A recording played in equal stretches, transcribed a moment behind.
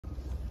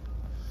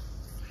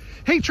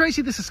Hey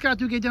Tracy, this is Scott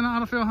Duguay down at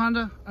Auto Fail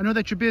Honda. I know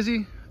that you're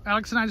busy.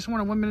 Alex and I just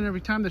wanted 1 minute every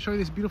time to show you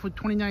this beautiful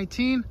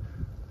 2019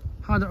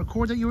 Honda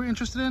Accord that you were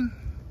interested in.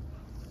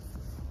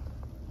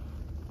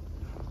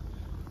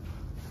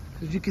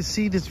 As you can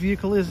see, this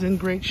vehicle is in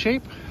great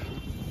shape.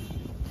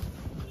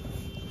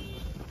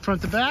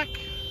 Front to back.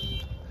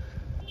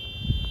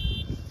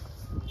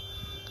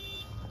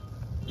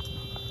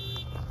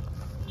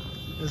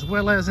 As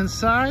well as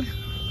inside.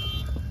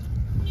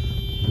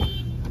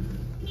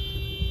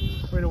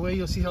 Right away,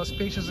 you'll see how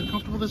spacious and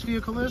comfortable this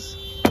vehicle is.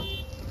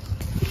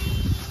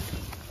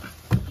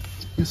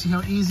 You'll see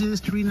how easy it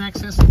is to read and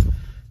access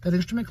that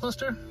instrument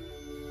cluster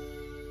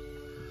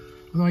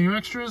with all your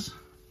extras.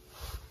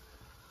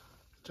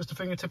 Just a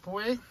fingertip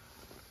away.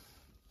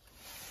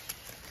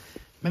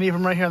 Many of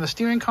them right here on the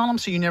steering column,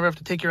 so you never have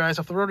to take your eyes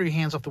off the road or your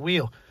hands off the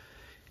wheel.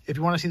 If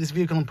you want to see this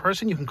vehicle in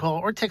person, you can call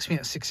or text me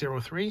at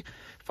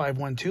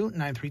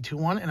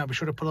 603-512-9321, and I'll be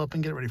sure to pull up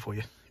and get it ready for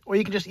you. Or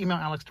you can just email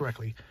Alex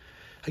directly.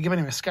 Again, my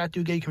name is Scott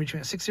Duguay. You can reach me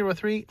at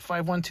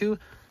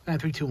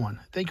 603-512-9321.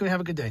 Thank you and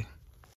have a good day.